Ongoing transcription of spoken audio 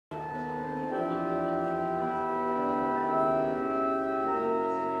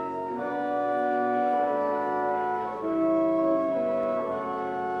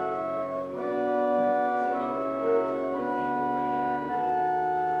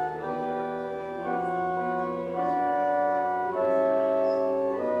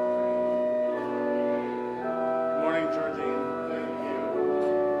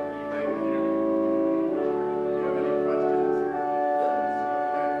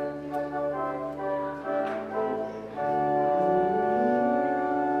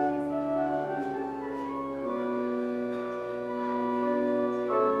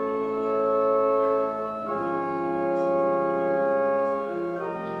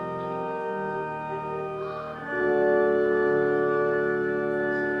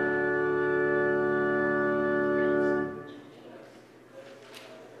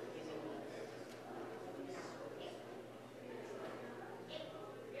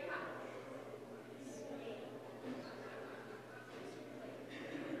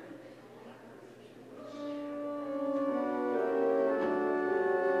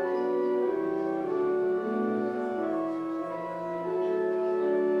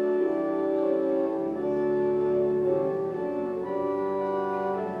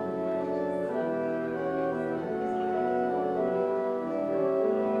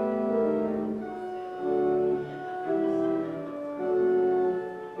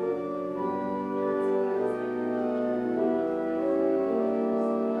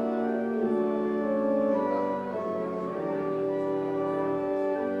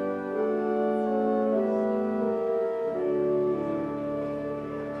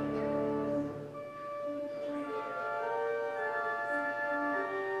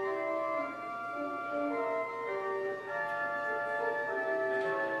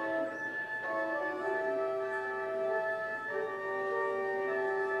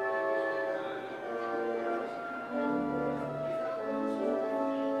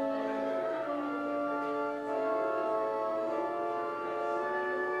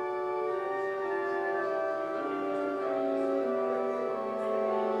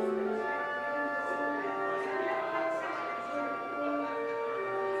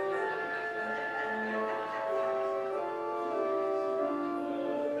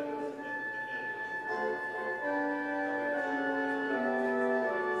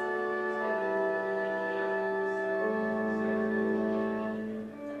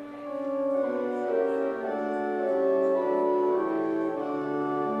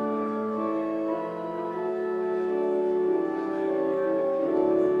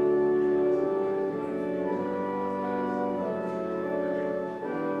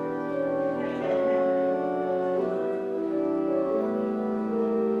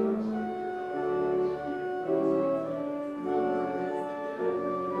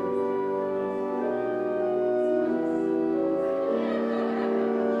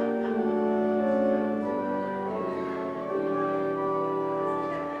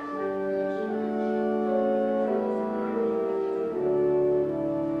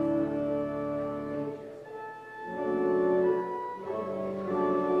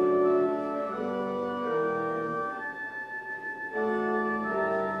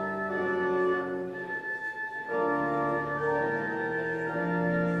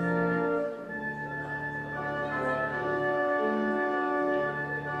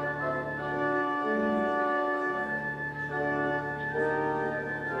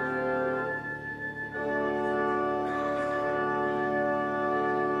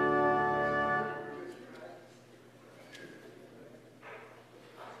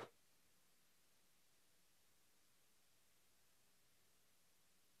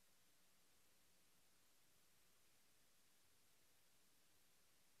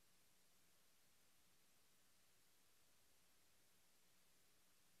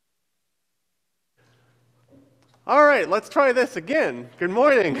All right, let's try this again. Good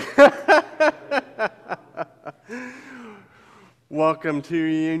morning. Welcome to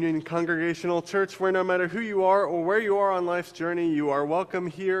Union-Congregational Church, where no matter who you are or where you are on life's journey, you are welcome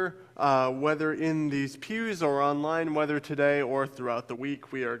here, whether in these pews or online, whether today or throughout the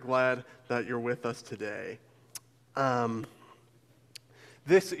week. We are glad that you're with us today.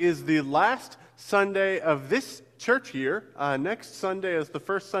 This is the last Sunday of this church year. Next Sunday is the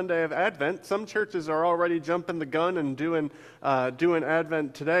first Sunday of Advent. Some churches are already jumping the gun and doing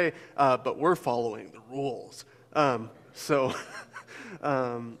Advent today, but we're following the rules. It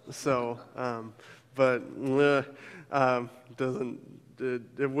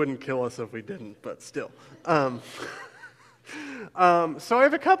wouldn't kill us if we didn't, but still. So I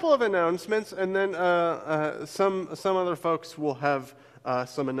have a couple of announcements, and then some other folks will have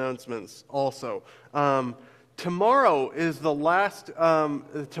some announcements also. Tomorrow is the last.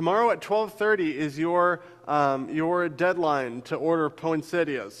 Tomorrow at 12:30 is your deadline to order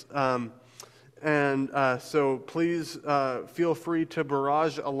poinsettias, so please feel free to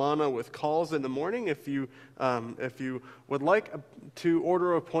barrage Alana with calls in the morning if you would like to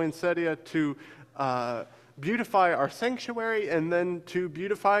order a poinsettia to beautify our sanctuary and then to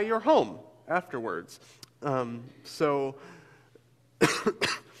beautify your home afterwards. So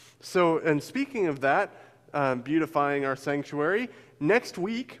and speaking of that. Beautifying our sanctuary. Next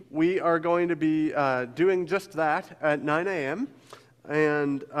week, we are going to be doing just that at 9 a.m.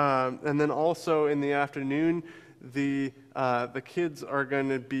 And then also in the afternoon, the kids are going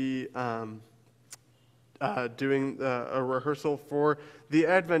to be doing a rehearsal for the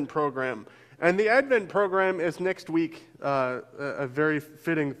Advent program. And the Advent program is next week, a very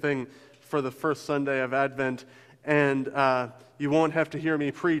fitting thing for the first Sunday of Advent. And you won't have to hear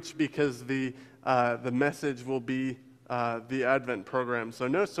me preach because the message will be the Advent program. So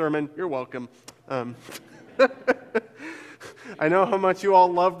no sermon, you're welcome. I know how much you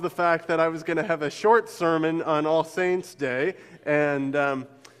all loved the fact that I was going to have a short sermon on All Saints' Day, and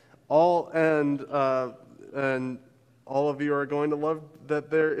all of you are going to love that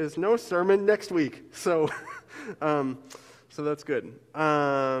there is no sermon next week. So that's good.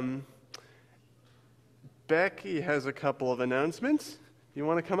 Becky has a couple of announcements. You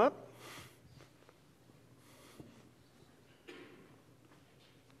want to come up?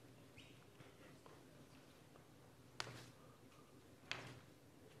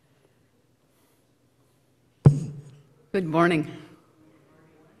 Good morning.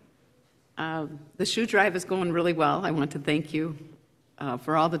 The shoe drive is going really well. I want to thank you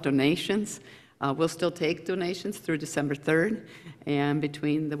for all the donations. We'll still take donations through December 3rd, and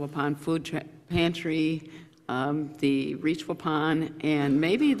between the Waupun Food Pantry, the Reach Waupun, and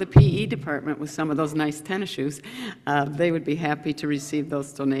maybe the PE department with some of those nice tennis shoes, they would be happy to receive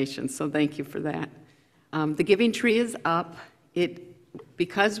those donations, so thank you for that. The giving tree is up.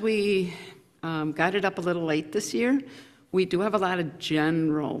 Because we got it up a little late this year, we do have a lot of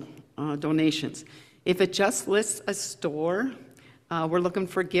general donations. If it just lists a store, we're looking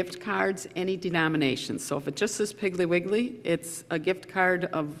for gift cards, any denomination. So if it just says Piggly Wiggly, it's a gift card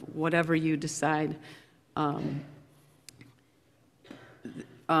of whatever you decide.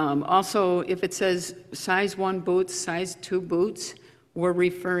 Also, if it says size 1 boots, size 2 boots, we're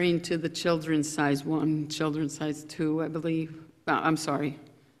referring to the children's size 1, children's size 2, I believe. I'm sorry.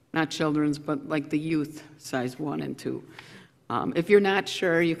 Not children's, but like the youth, size 1 and 2. If you're not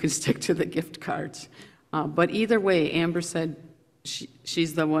sure, you can stick to the gift cards. But either way, Amber said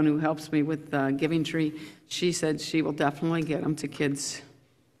she's the one who helps me with Giving Tree. She said she will definitely get them to kids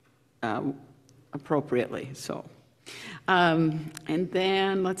appropriately. So, and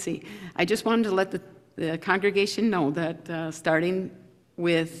then, let's see. I just wanted to let the congregation know that starting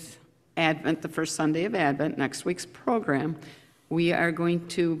with Advent, the first Sunday of Advent, next week's program, we are going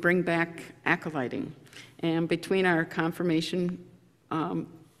to bring back acolyting. And between our confirmation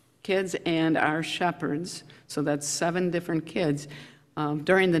kids and our shepherds, so that's 7 different kids,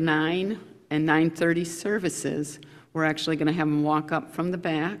 during the 9 and 9:30 services, we're actually going to have them walk up from the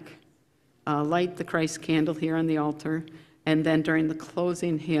back, light the Christ candle here on the altar, and then during the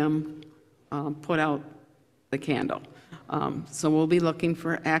closing hymn, put out the candle. So we'll be looking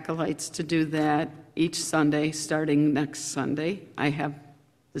for acolytes to do that each Sunday, starting next Sunday. I have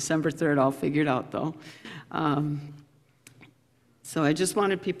December 3rd all figured out, though. So I just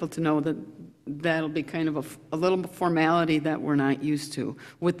wanted people to know that that'll be kind of a little formality that we're not used to,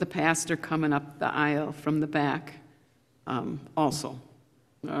 with the pastor coming up the aisle from the back also.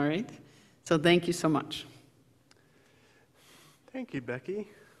 All right? So thank you so much. Thank you, Becky.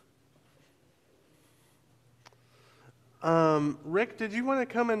 Rick, did you want to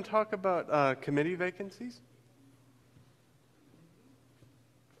come and talk about committee vacancies?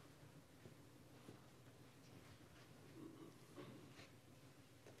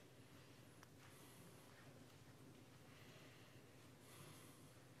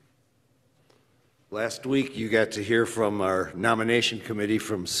 Last week, you got to hear from our nomination committee,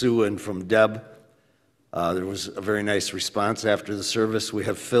 from Sue and from Deb. There was a very nice response after the service. We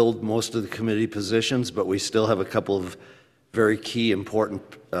have filled most of the committee positions, but we still have a couple of very key, important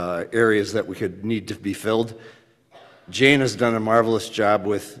areas that we could need to be filled. Jane has done a marvelous job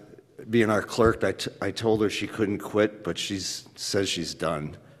with being our clerk. I told her she couldn't quit, but she says she's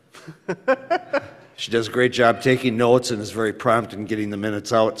done. She does a great job taking notes and is very prompt in getting the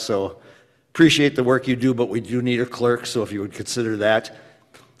minutes out, so appreciate the work you do, but we do need a clerk, so if you would consider that.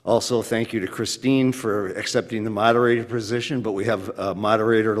 Also, thank you to Christine for accepting the moderator position, but we have a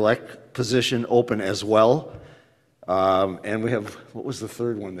moderator-elect position open as well. And we have, what was the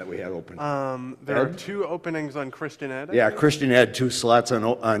third one that we had open? There are 2 openings on Christian Ed. Yeah, Christian Ed, 2 slots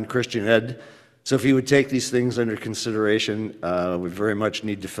on Christian Ed. So if you would take these things under consideration, we very much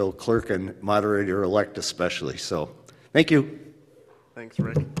need to fill clerk and moderator-elect especially. So, thank you. Thanks,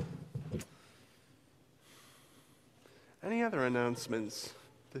 Rick. Any other announcements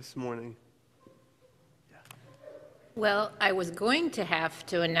this morning? Well, I was going to have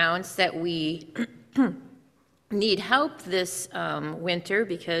to announce that we need help this winter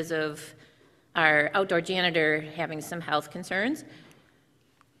because of our outdoor janitor having some health concerns.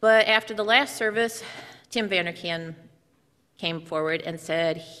 But after the last service, Tim Vanderkam came forward and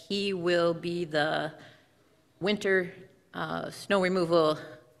said he will be the winter snow removal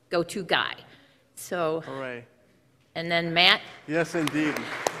go-to guy. So, Hooray. And then Matt. Yes, indeed.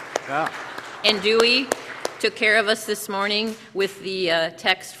 Yeah. And Dewey took care of us this morning with the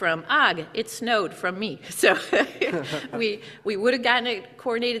text from Og, it snowed from me. So we would have gotten it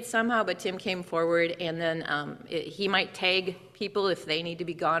coordinated somehow, but Tim came forward, and then he might tag people if they need to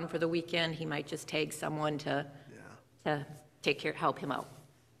be gone for the weekend. He might just tag someone to help him out.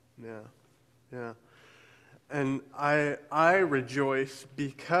 Yeah. And I rejoice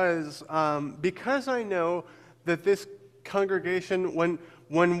because I know that this congregation,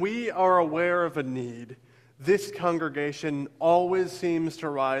 when we are aware of a need, this congregation always seems to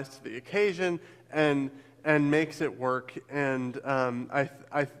rise to the occasion and makes it work. And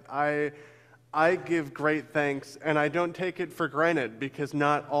I give great thanks, and I don't take it for granted because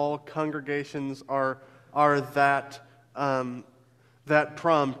not all congregations are that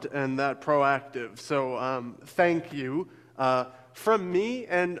prompt and that proactive. So thank you from me,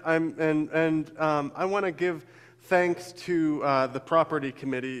 and I want to give thanks to the property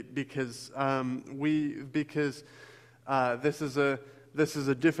committee because this is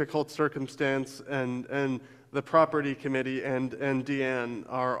a difficult circumstance, and the property committee and Deanne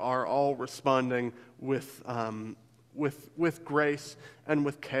are all responding with grace and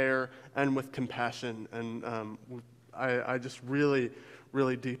with care and with compassion, and I just really,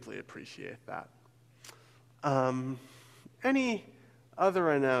 really deeply appreciate that. Any other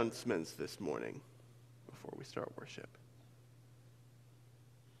announcements this morning before we start worship?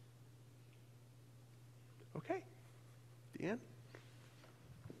 Okay. Deanne?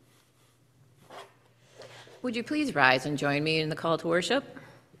 Would you please rise and join me in the call to worship?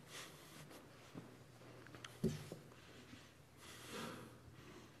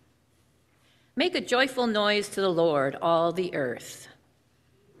 Make a joyful noise to the Lord, all the earth.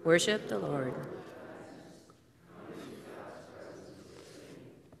 Worship the Lord.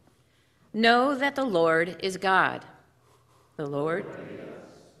 Know that the Lord is God. The Lord.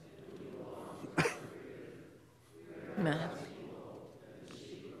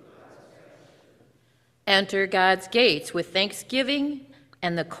 Enter God's gates with thanksgiving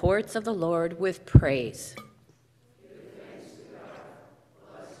and the courts of the Lord with praise.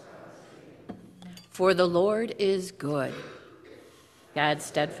 For the Lord is good. God's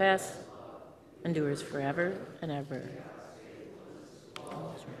steadfast endures forever and ever.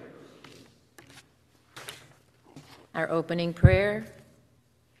 Our opening prayer.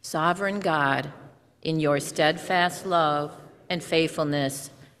 Sovereign God, in your steadfast love and faithfulness,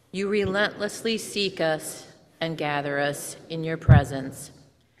 you relentlessly seek us and gather us in your presence.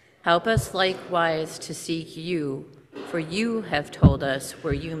 Help us likewise to seek you, for you have told us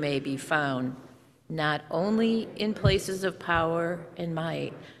where you may be found, not only in places of power and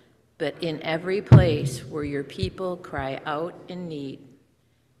might, but in every place where your people cry out in need.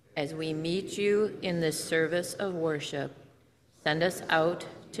 As we meet you in this service of worship, send us out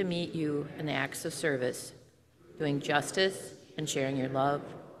to meet you in the acts of service, doing justice and sharing your love.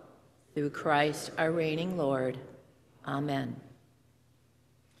 Through Christ, our reigning Lord. Amen.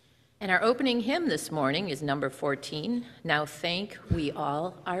 And our opening hymn this morning is number 14, Now Thank We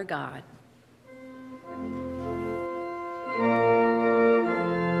All Our God.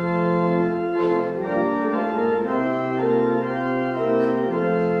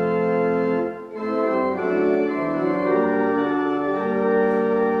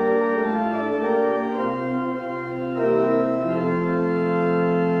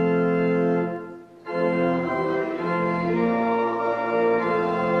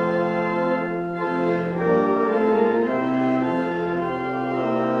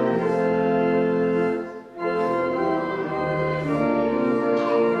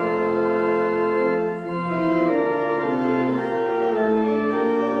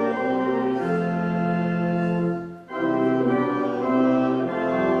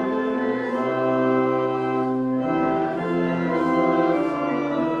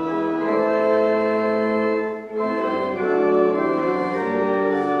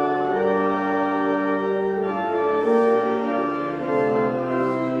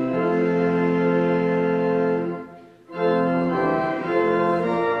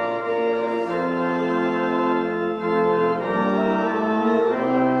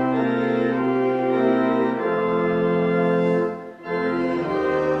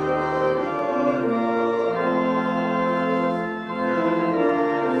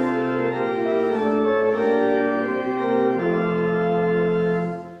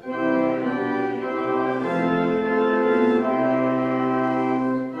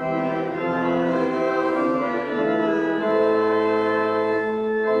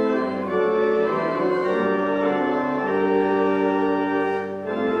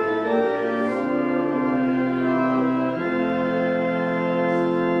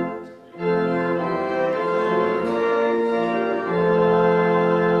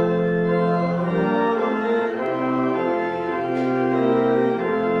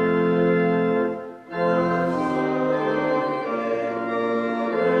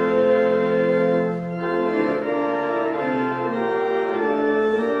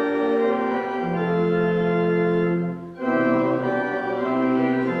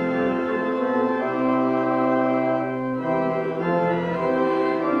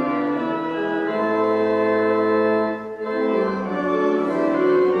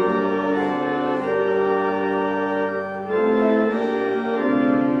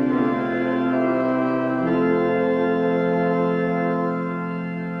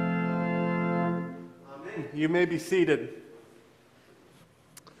 may be seated.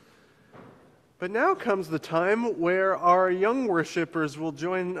 But now comes the time where our young worshipers will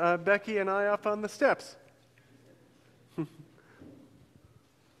join Becky and I up on the steps.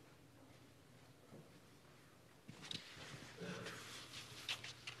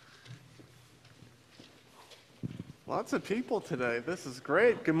 Lots of people today. This is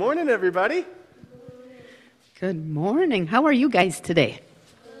great. Good morning, everybody. Good morning. How are you guys today?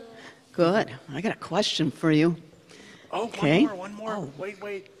 Good. I got a question for you. Oh, Okay. one more. Oh.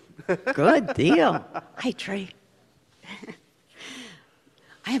 Wait. Good deal. Hi, Trey.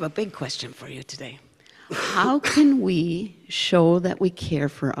 I have a big question for you today. How can we show that we care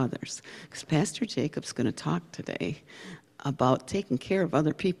for others? Because Pastor Jacob's going to talk today about taking care of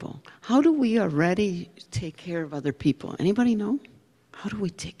other people. How do we already take care of other people? Anybody know? How do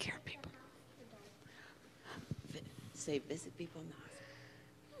we take care of people? Say, visit people in the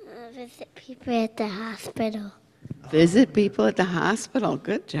hospital. Visit people at the hospital. Visit people at the hospital.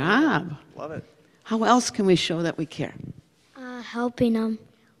 Good job. Love it. How else can we show that we care? Helping them.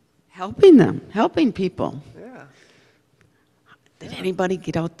 Helping them, helping people. Yeah. Did anybody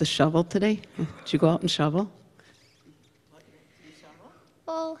get out the shovel today? Did you go out and shovel?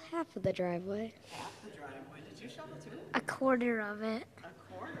 Well, half of the driveway. Half the driveway. Did you shovel too? A quarter of it.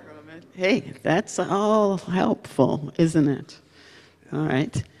 A quarter of it. Hey, that's all helpful, isn't it? All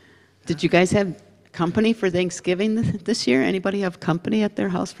right. Did you guys have company for Thanksgiving this year? Anybody have company at their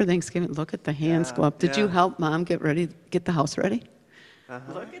house for Thanksgiving? Look at the hands go up. Did you help Mom get the house ready?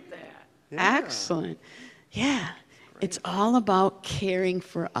 Look at that. Yeah. Excellent. Yeah. It's all about caring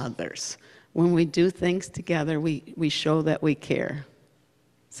for others. When we do things together, we show that we care.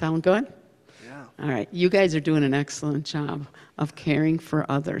 Sound good? Yeah. All right. You guys are doing an excellent job of caring for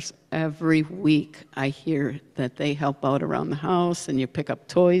others. Every week I hear that they help out around the house and you pick up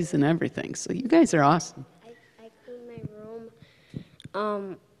toys and everything. So you guys are awesome. I clean my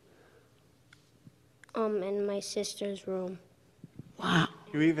room. And my sister's room. Wow.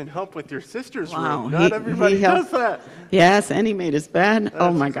 You even help with your sister's Wow. room. Not everybody he does helped. that. Yes, and he made his bed.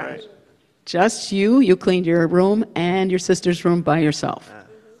 Oh my That's gosh. great. Just you cleaned your room and your sister's room by yourself.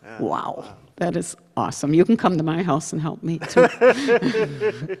 Yeah. Wow. That is awesome. You can come to my house and help me too.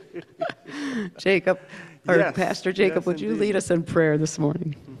 Jacob, or Yes. Pastor Jacob, Yes, would you indeed. lead us in prayer this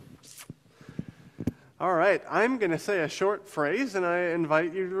morning? All right. I'm going to say a short phrase, and I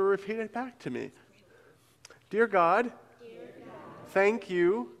invite you to repeat it back to me. Dear God, thank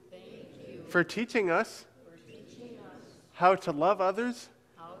you for teaching us how to love others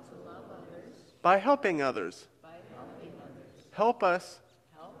by helping others. Help us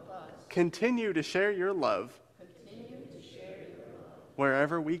continue to share your love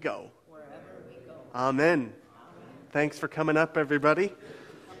wherever we go. Amen. Thanks for coming up, everybody.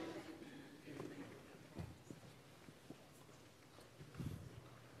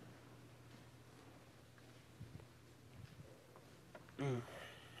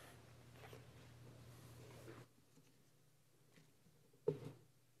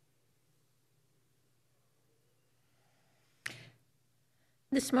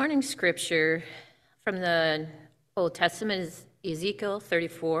 This morning's scripture from the Old Testament is Ezekiel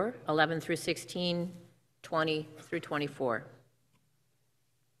 34, 11 through 16, 20 through 24.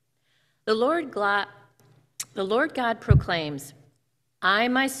 The Lord God proclaims, I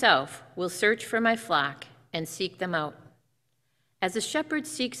myself will search for my flock and seek them out. As a shepherd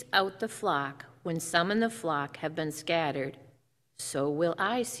seeks out the flock when some in the flock have been scattered, so will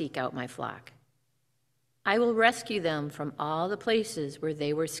I seek out my flock. I will rescue them from all the places where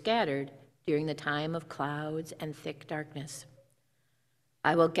they were scattered during the time of clouds and thick darkness.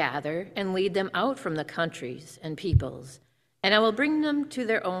 I will gather and lead them out from the countries and peoples, and I will bring them to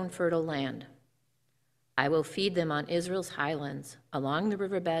their own fertile land. I will feed them on Israel's highlands, along the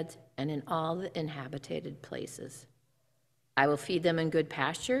riverbeds, and in all the inhabited places. I will feed them in good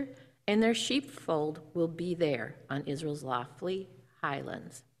pasture, and their sheepfold will be there on Israel's lofty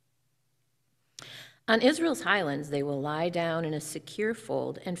highlands. On Israel's highlands, they will lie down in a secure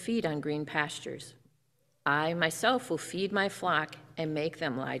fold and feed on green pastures. I myself will feed my flock and make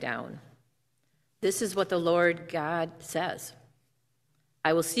them lie down. This is what the Lord God says.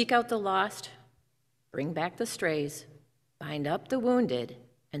 I will seek out the lost, bring back the strays, bind up the wounded,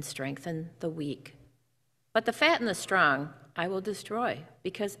 and strengthen the weak. But the fat and the strong I will destroy,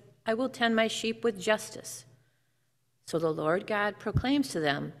 because I will tend my sheep with justice. So the Lord God proclaims to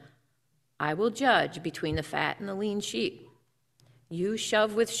them, I will judge between the fat and the lean sheep. You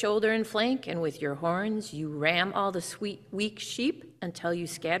shove with shoulder and flank, and with your horns you ram all the weak sheep until you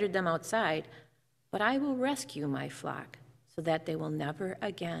scattered them outside. But I will rescue my flock, so that they will never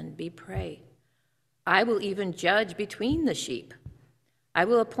again be prey. I will even judge between the sheep. I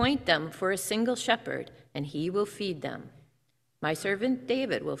will appoint them for a single shepherd, and he will feed them. My servant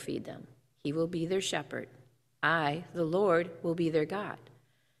David will feed them. He will be their shepherd. I, the Lord, will be their God,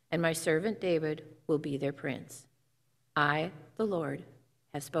 and my servant David will be their prince. I, the Lord,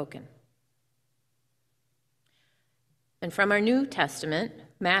 have spoken. And from our New Testament,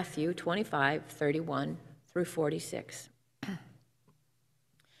 Matthew 25:31 through 46.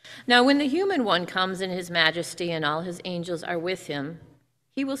 Now when the human one comes in his majesty and all his angels are with him,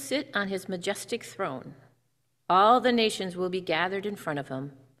 he will sit on his majestic throne. All the nations will be gathered in front of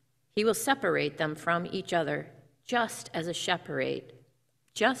him. He will separate them from each other, just as a shepherd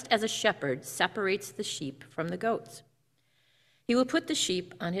separates the sheep from the goats. He will put the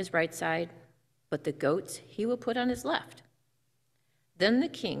sheep on his right side, but the goats he will put on his left. Then the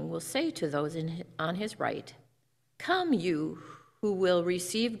king will say to those on his right, "Come, you who will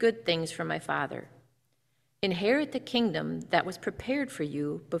receive good things from my Father. Inherit the kingdom that was prepared for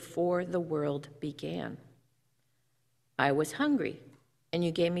you before the world began. I was hungry, and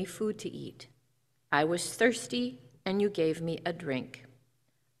you gave me food to eat. I was thirsty, and you gave me a drink.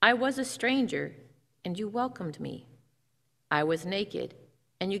 I was a stranger, and you welcomed me. I was naked,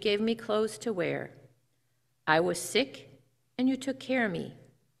 and you gave me clothes to wear. I was sick, and you took care of me.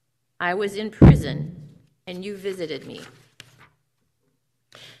 I was in prison, and you visited me."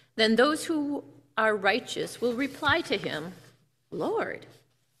 Then those who are righteous will reply to him, "Lord,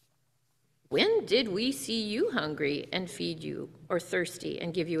 when did we see you hungry and feed you, or thirsty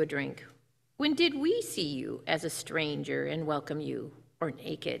and give you a drink? When did we see you as a stranger and welcome you, or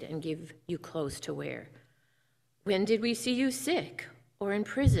naked and give you clothes to wear? When did we see you sick or in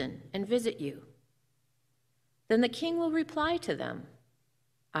prison and visit you?" Then the king will reply to them,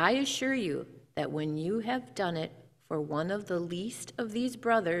 "I assure you that when you have done it for one of the least of these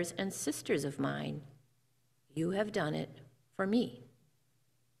brothers and sisters of mine, you have done it for me."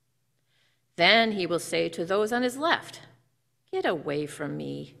 Then he will say to those on his left, "Get away from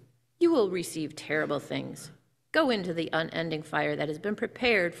me. You will receive terrible things. Go into the unending fire that has been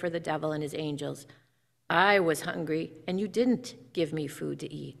prepared for the devil and his angels. I was hungry, and you didn't give me food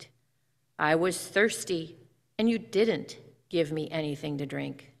to eat. I was thirsty, and you didn't give me anything to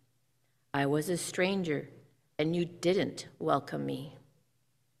drink. I was a stranger, and you didn't welcome me.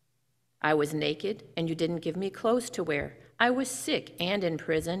 I was naked, and you didn't give me clothes to wear. I was sick and in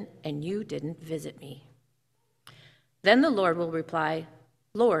prison, and you didn't visit me." Then the Lord will reply,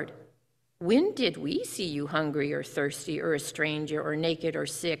 "Lord, when did we see you hungry or thirsty or a stranger or naked or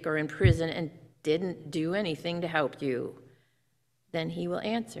sick or in prison and didn't do anything to help you?" Then he will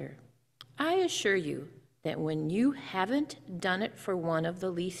answer, "I assure you that when you haven't done it for one of the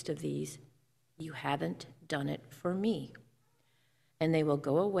least of these, you haven't done it for me." And they will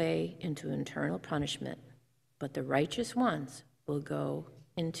go away into eternal punishment, but the righteous ones will go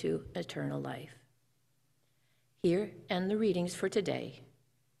into eternal life. Here end the readings for today.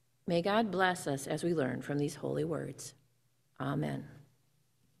 May God bless us as we learn from these holy words. Amen.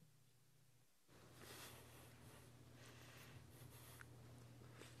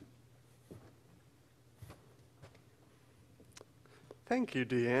 Thank you,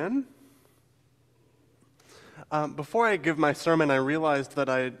 Deanne. Before I give my sermon, I realized that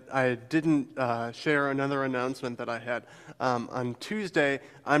I didn't share another announcement that I had. On Tuesday,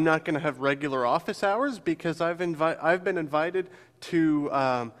 I'm not going to have regular office hours because I've been invited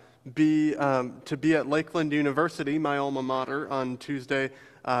to be at Lakeland University, my alma mater, on Tuesday,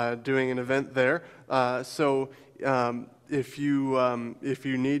 doing an event there. So if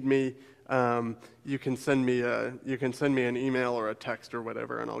you need me, you can send me an email or a text or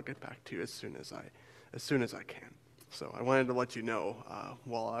whatever, and I'll get back to you as soon as I can. So I wanted to let you know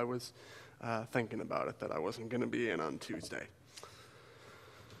while I was thinking about it that I wasn't going to be in on Tuesday.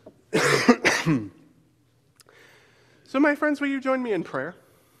 So my friends, will you join me in prayer?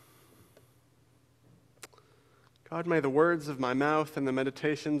 God, may the words of my mouth and the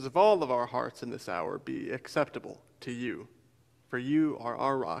meditations of all of our hearts in this hour be acceptable to you, for you are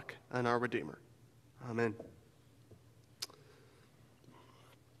our rock and our Redeemer. Amen.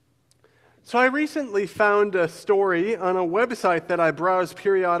 So I recently found a story on a website that I browse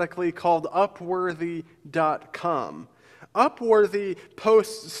periodically called Upworthy.com. Upworthy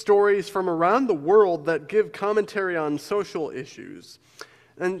posts stories from around the world that give commentary on social issues.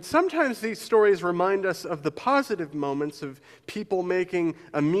 And sometimes these stories remind us of the positive moments of people making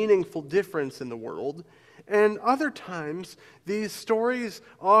a meaningful difference in the world. And other times, these stories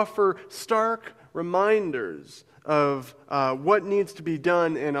offer stark reminders of what needs to be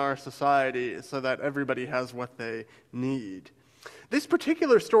done in our society so that everybody has what they need. This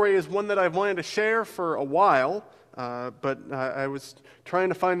particular story is one that I've wanted to share for a while, but I was trying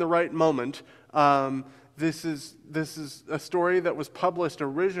to find the right moment. This is a story that was published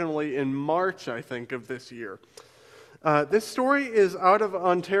originally in March, I think, of this year. This story is out of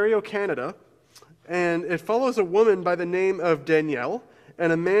Ontario, Canada, and it follows a woman by the name of Danielle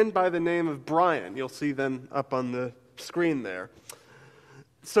and a man by the name of Brian. You'll see them up on the screen there.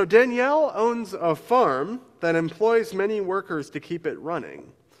 So Danielle owns a farm that employs many workers to keep it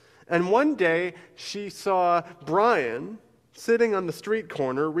running. And one day she saw Brian sitting on the street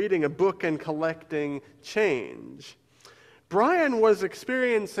corner reading a book and collecting change. Brian was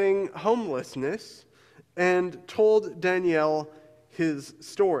experiencing homelessness and told Danielle his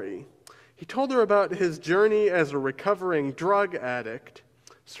story. He told her about his journey as a recovering drug addict,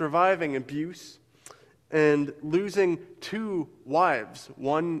 surviving abuse, and losing 2 wives,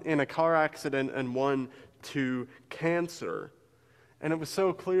 one in a car accident and one to cancer. And it was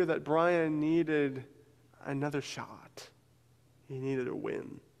so clear that Brian needed another shot. He needed a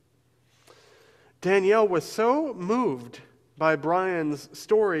win. Danielle was so moved by Brian's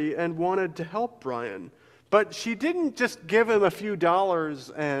story and wanted to help Brian. But she didn't just give him a few dollars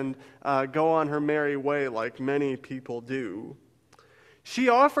and go on her merry way like many people do. She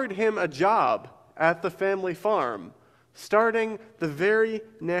offered him a job at the family farm, starting the very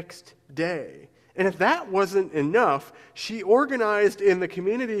next day. And if that wasn't enough, she organized in the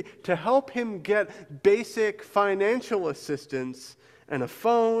community to help him get basic financial assistance and a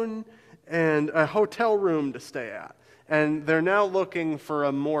phone and a hotel room to stay at. And they're now looking for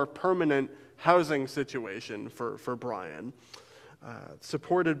a more permanent housing situation for Brian,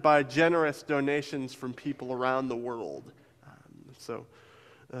 supported by generous donations from people around the world.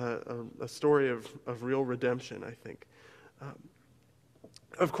 A story of real redemption, I think.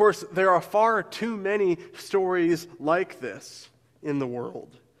 Of course, there are far too many stories like this in the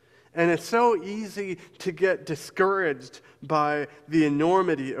world. And it's so easy to get discouraged by the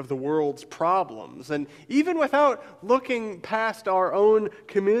enormity of the world's problems. And even without looking past our own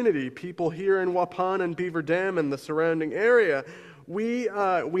community, people here in Waupun and Beaver Dam and the surrounding area, we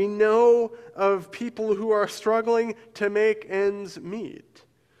know of people who are struggling to make ends meet.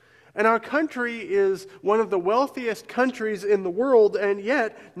 And our country is one of the wealthiest countries in the world, and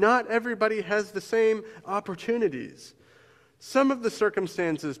yet not everybody has the same opportunities. Some of the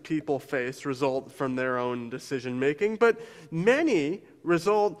circumstances people face result from their own decision-making, but many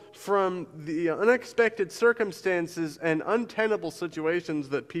result from the unexpected circumstances and untenable situations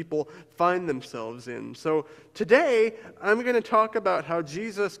that people find themselves in. So today, I'm going to talk about how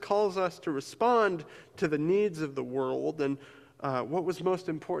Jesus calls us to respond to the needs of the world and what was most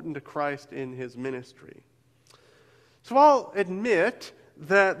important to Christ in his ministry. So I'll admit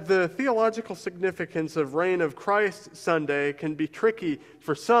that the theological significance of Reign of Christ Sunday can be tricky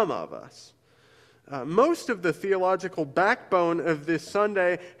for some of us. Most of the theological backbone of this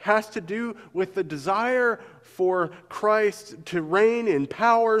Sunday has to do with the desire for Christ to reign in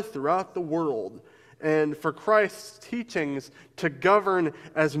power throughout the world, and for Christ's teachings to govern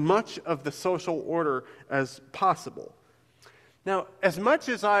as much of the social order as possible. Now, as much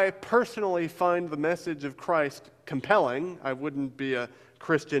as I personally find the message of Christ compelling, I wouldn't be a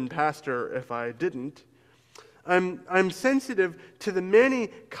Christian pastor if I didn't, I'm sensitive to the many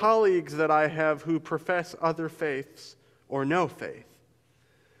colleagues that I have who profess other faiths or no faith.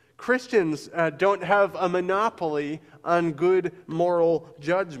 Christians don't have a monopoly on good moral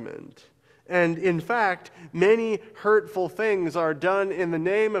judgment. And in fact, many hurtful things are done in the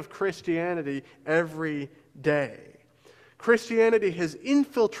name of Christianity every day. Christianity has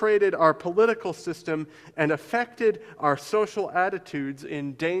infiltrated our political system and affected our social attitudes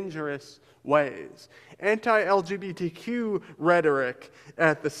in dangerous ways. Anti-LGBTQ rhetoric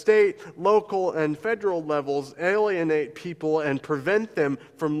at the state, local, and federal levels alienate people and prevent them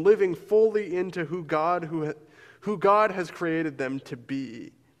from living fully into who God has created them to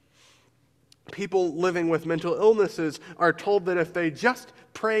be. People living with mental illnesses are told that if they just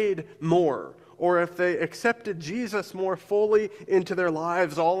prayed more, or if they accepted Jesus more fully into their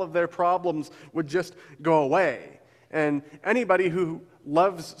lives, all of their problems would just go away. And anybody who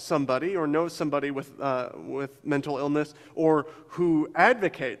loves somebody or knows somebody with mental illness, or who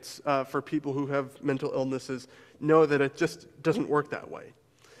advocates for people who have mental illnesses, know that it just doesn't work that way.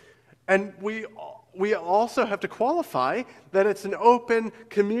 And we also have to qualify that it's an open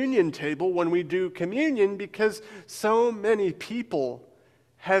communion table when we do communion, because so many people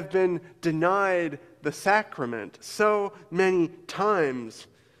have been denied the sacrament so many times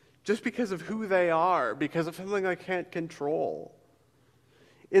just because of who they are, because of something they can't control.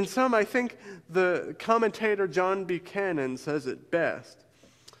 In some, I think the commentator John Buchanan says it best.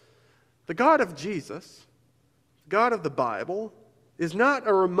 The God of Jesus, God of the Bible, is not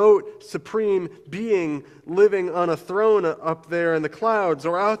a remote, supreme being living on a throne up there in the clouds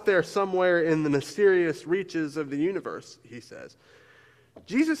or out there somewhere in the mysterious reaches of the universe, he says.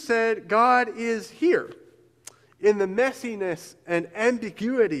 Jesus said God is here in the messiness and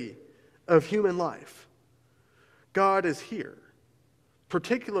ambiguity of human life. God is here,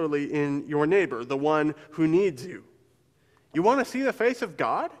 particularly in your neighbor, the one who needs you. You want to see the face of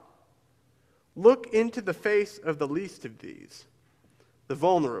God? Look into the face of the least of these, the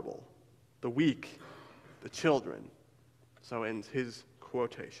vulnerable, the weak, the children. So ends his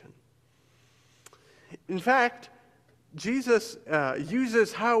quotation. In fact, Jesus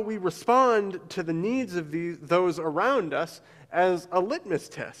uses how we respond to the needs of those around us as a litmus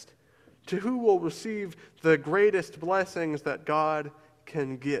test to who will receive the greatest blessings that God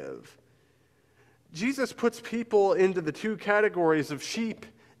can give. Jesus puts people into the two categories of sheep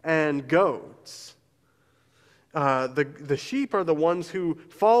and goats. The sheep are the ones who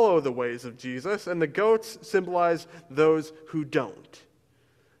follow the ways of Jesus, and the goats symbolize those who don't.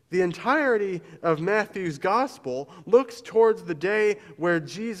 The entirety of Matthew's gospel looks towards the day where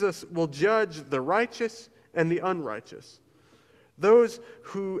Jesus will judge the righteous and the unrighteous, those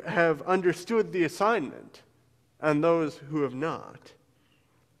who have understood the assignment and those who have not.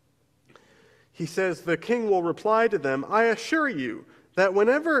 He says, the king will reply to them, I assure you that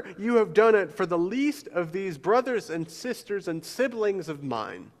whenever you have done it for the least of these brothers and sisters and siblings of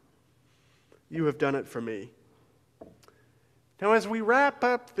mine, you have done it for me. Now, as we wrap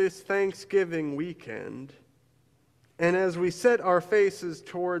up this Thanksgiving weekend, and as we set our faces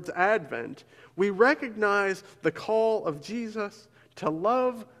towards Advent, we recognize the call of Jesus to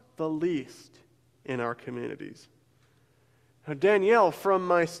love the least in our communities. Now, Danielle, from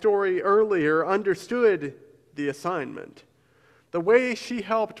my story earlier, understood the assignment, the way she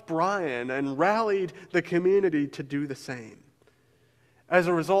helped Brian and rallied the community to do the same. As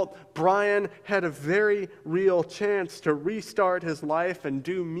a result, Brian had a very real chance to restart his life and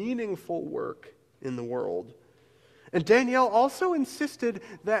do meaningful work in the world. And Danielle also insisted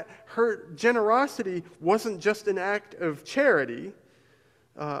that her generosity wasn't just an act of charity.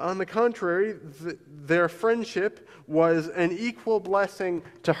 On the contrary, their friendship was an equal blessing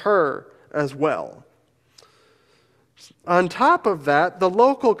to her as well. On top of that, the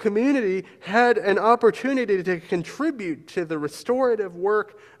local community had an opportunity to contribute to the restorative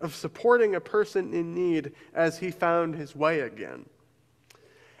work of supporting a person in need as he found his way again.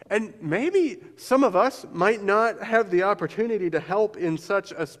 And maybe some of us might not have the opportunity to help in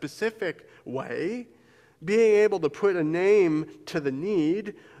such a specific way, being able to put a name to the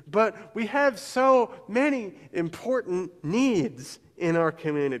need, but we have so many important needs in our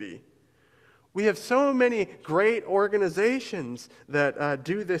community. We have so many great organizations that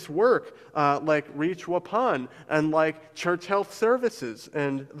do this work, like Reach Waupun, and like Church Health Services,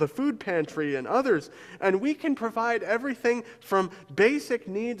 and the Food Pantry, and others. And we can provide everything from basic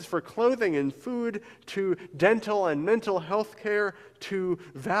needs for clothing and food, to dental and mental health care, to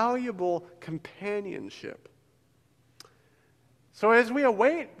valuable companionship. So as we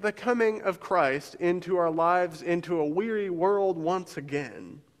await the coming of Christ into our lives, into a weary world once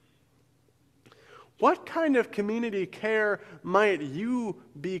again, what kind of community care might you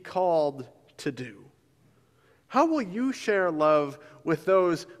be called to do? How will you share love with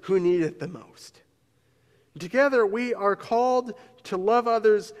those who need it the most? Together, we are called to love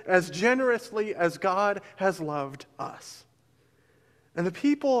others as generously as God has loved us. And the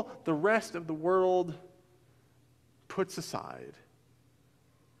people the rest of the world puts aside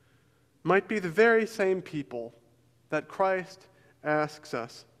might be the very same people that Christ asks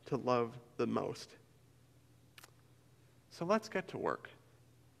us to love the most. So let's get to work.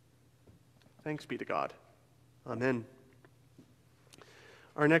 Thanks be to God. Amen.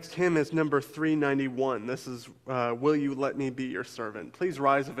 Our next hymn is number 391. This is Will You Let Me Be Your Servant. Please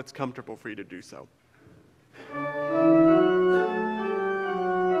rise if it's comfortable for you to do so.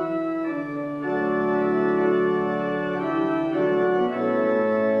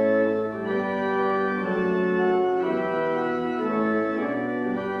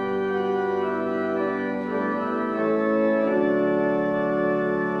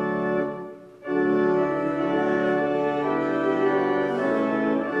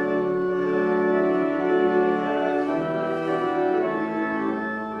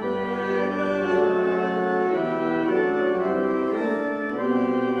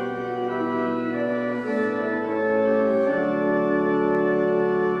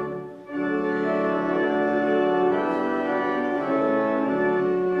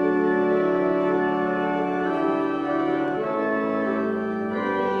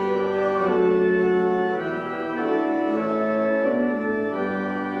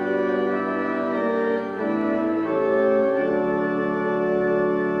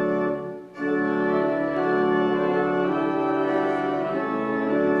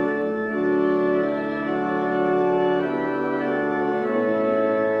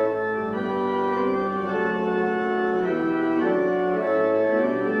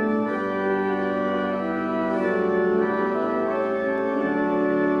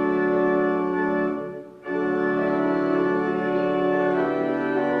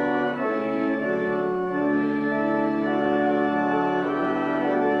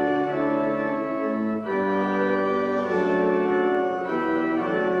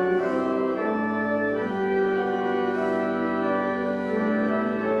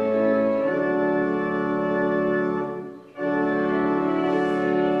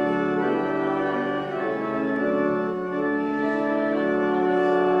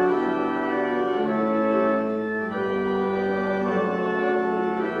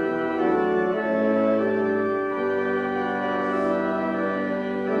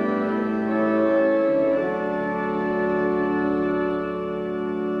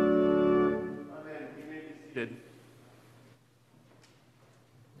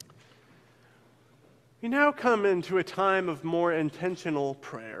 We now come into a time of more intentional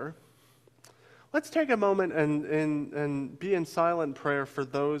prayer. Let's take a moment and be in silent prayer for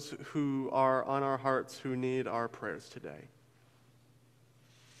those who are on our hearts who need our prayers today.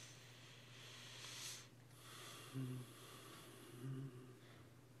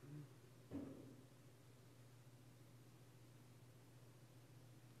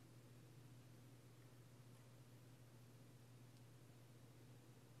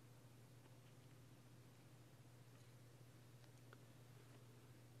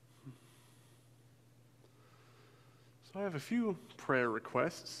 So I have a few prayer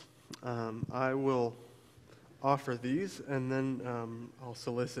requests. I will offer these, and then I'll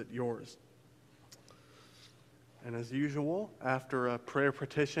solicit yours. And as usual, after a prayer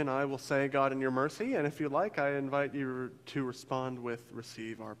petition, I will say, God in your mercy, and if you like, I invite you to respond with,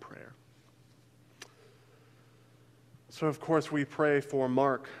 receive our prayer. So, of course, we pray for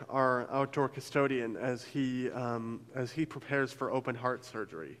Mark, our outdoor custodian, as he prepares for open heart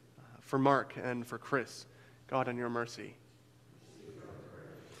surgery. For Mark and for Chris, God in your mercy.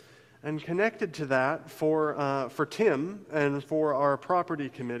 And connected to that, for Tim and for our property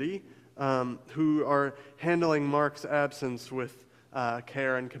committee, who are handling Mark's absence with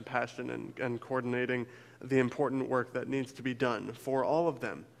care and compassion and coordinating the important work that needs to be done. For all of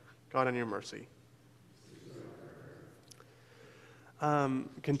them, God in your mercy.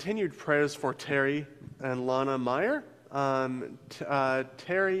 Continued prayers for Terry and Lana Meyer.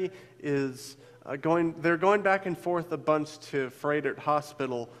 Terry is they're going back and forth a bunch to Frederick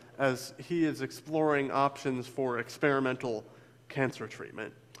Hospital as he is exploring options for experimental cancer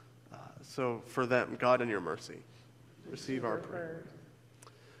treatment. So for them, God in your mercy, receive our prayer.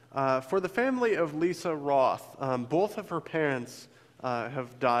 For the family of Lisa Roth, both of her parents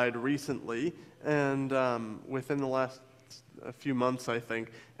have died recently, and within the last few months, I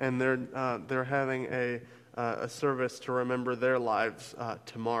think, and they're having a service to remember their lives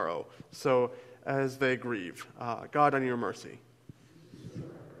tomorrow. So as they grieve, God on your mercy.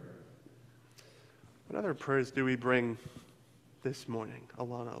 What other prayers do we bring this morning?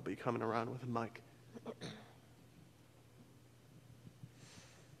 Alana will be coming around with a mic.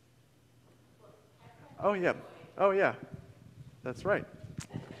 Oh yeah, that's right.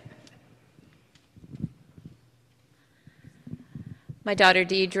 My daughter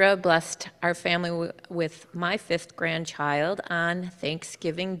Deidre blessed our family with my 5th grandchild on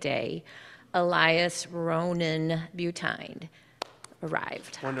Thanksgiving Day. Elias Ronan Butine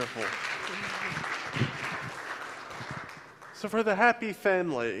arrived. Wonderful. So for the happy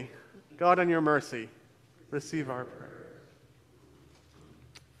family, God in your mercy, receive our prayer.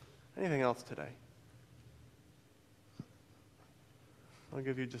 Anything else today? I'll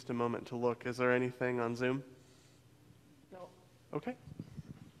give you just a moment to look. Is there anything on Zoom? No. Okay.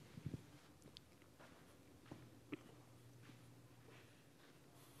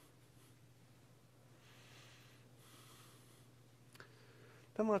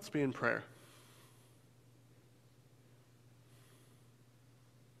 Then let's be in prayer.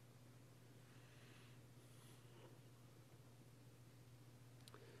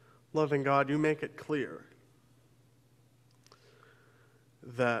 Loving God, you make it clear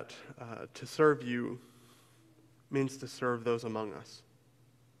that to serve you means to serve those among us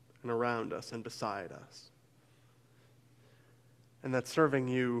and around us and beside us. And that serving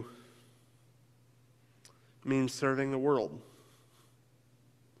you means serving the world,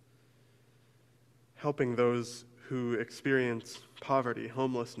 helping those who experience poverty,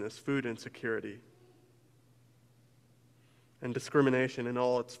 homelessness, food insecurity, and discrimination in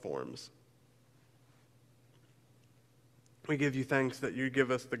all its forms. We give you thanks that you give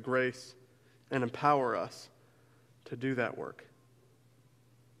us the grace and empower us to do that work.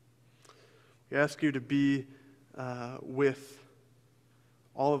 We ask you to be with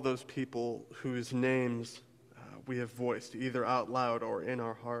all of those people whose names we have voiced, either out loud or in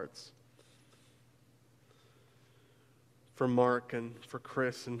our hearts. For Mark and for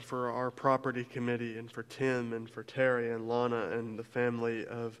Chris and for our property committee and for Tim and for Terry and Lana and the family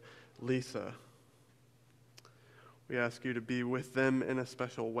of Lisa. We ask you to be with them in a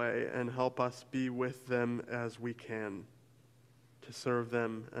special way and help us be with them as we can, to serve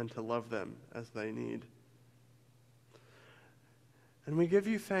them and to love them as they need. And we give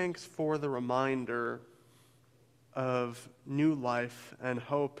you thanks for the reminder of new life and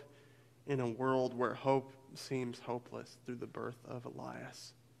hope in a world where hope seems hopeless through the birth of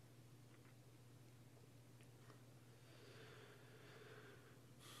Elias.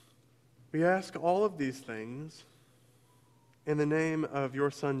 We ask all of these things in the name of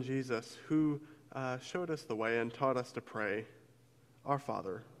your Son Jesus, who showed us the way and taught us to pray, Our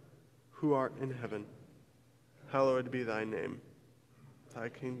Father, who art in heaven, hallowed be thy name. Thy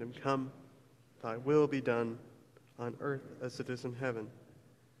kingdom come, thy will be done, on earth as it is in heaven.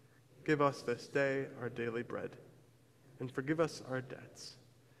 Give us this day our daily bread, and forgive us our debts,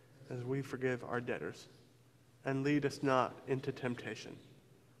 as we forgive our debtors. And lead us not into temptation,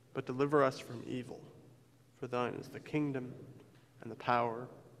 but deliver us from evil. For thine is the kingdom, and the power,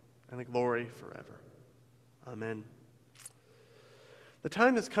 and the glory forever. Amen. The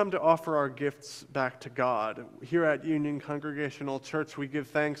time has come to offer our gifts back to God. Here at Union-Congregational Church, we give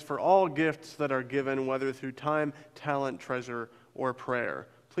thanks for all gifts that are given, whether through time, talent, treasure, or prayer.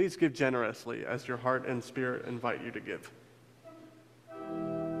 Please give generously as your heart and spirit invite you to give.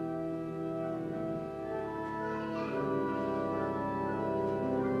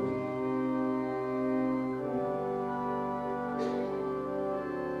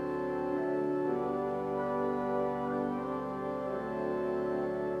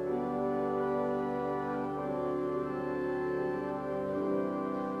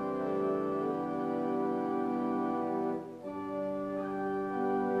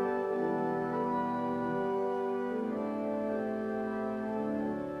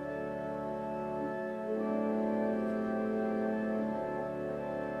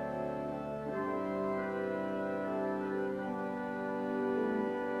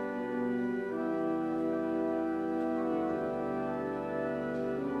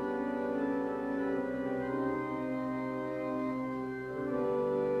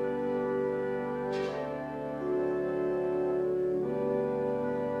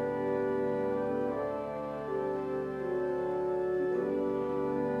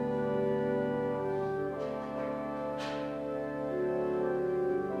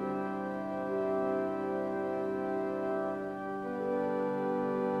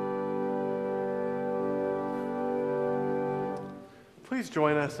 Please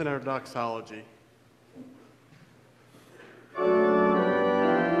join us in our doxology.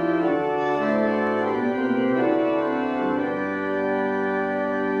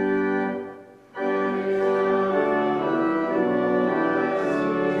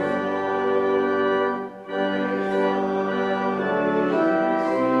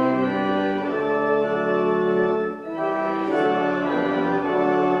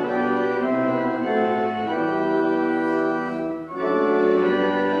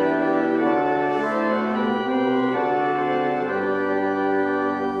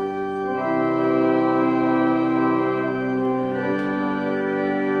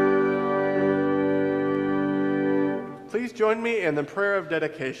 Please join me in the prayer of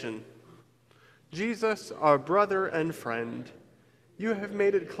dedication. Jesus, our brother and friend, you have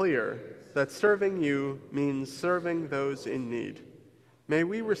made it clear that serving you means serving those in need. May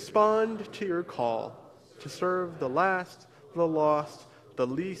we respond to your call to serve the last, the lost, the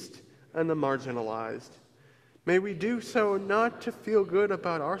least, and the marginalized. May we do so not to feel good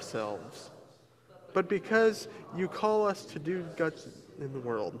about ourselves, but because you call us to do good in the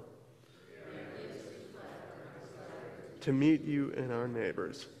world, to meet you and our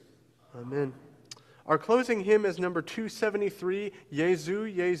neighbors. Amen. Our closing hymn is number 273,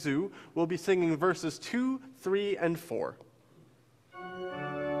 Jesu, Jesu. We'll be singing verses 2, 3, and 4.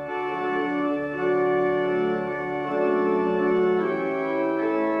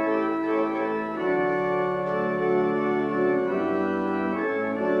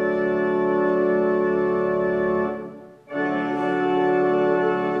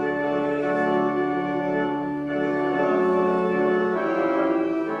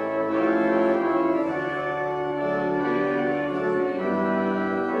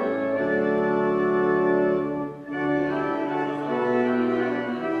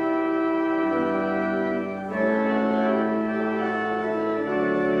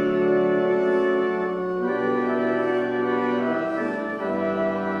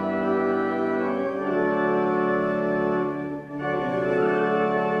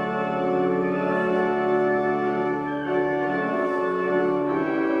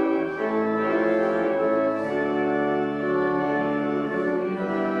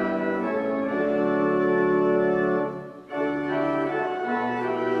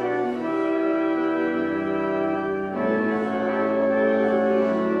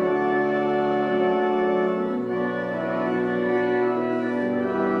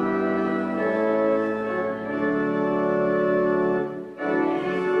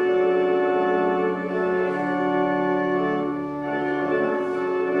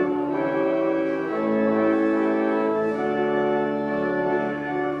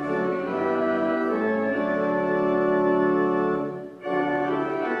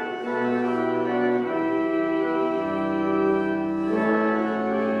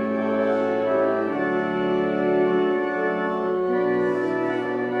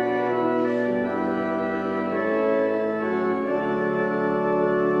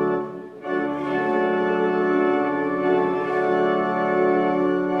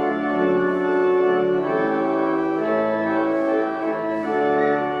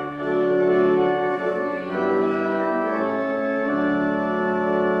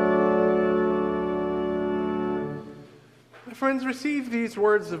 Friends, receive these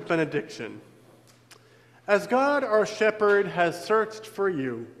words of benediction. As God our shepherd has searched for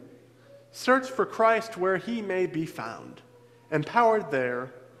you, search for Christ where he may be found, empowered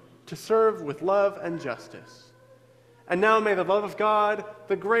there to serve with love and justice. And now may the love of God,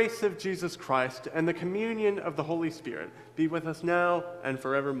 the grace of Jesus Christ, and the communion of the Holy Spirit be with us now and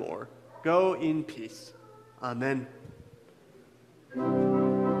forevermore. Go in peace. Amen.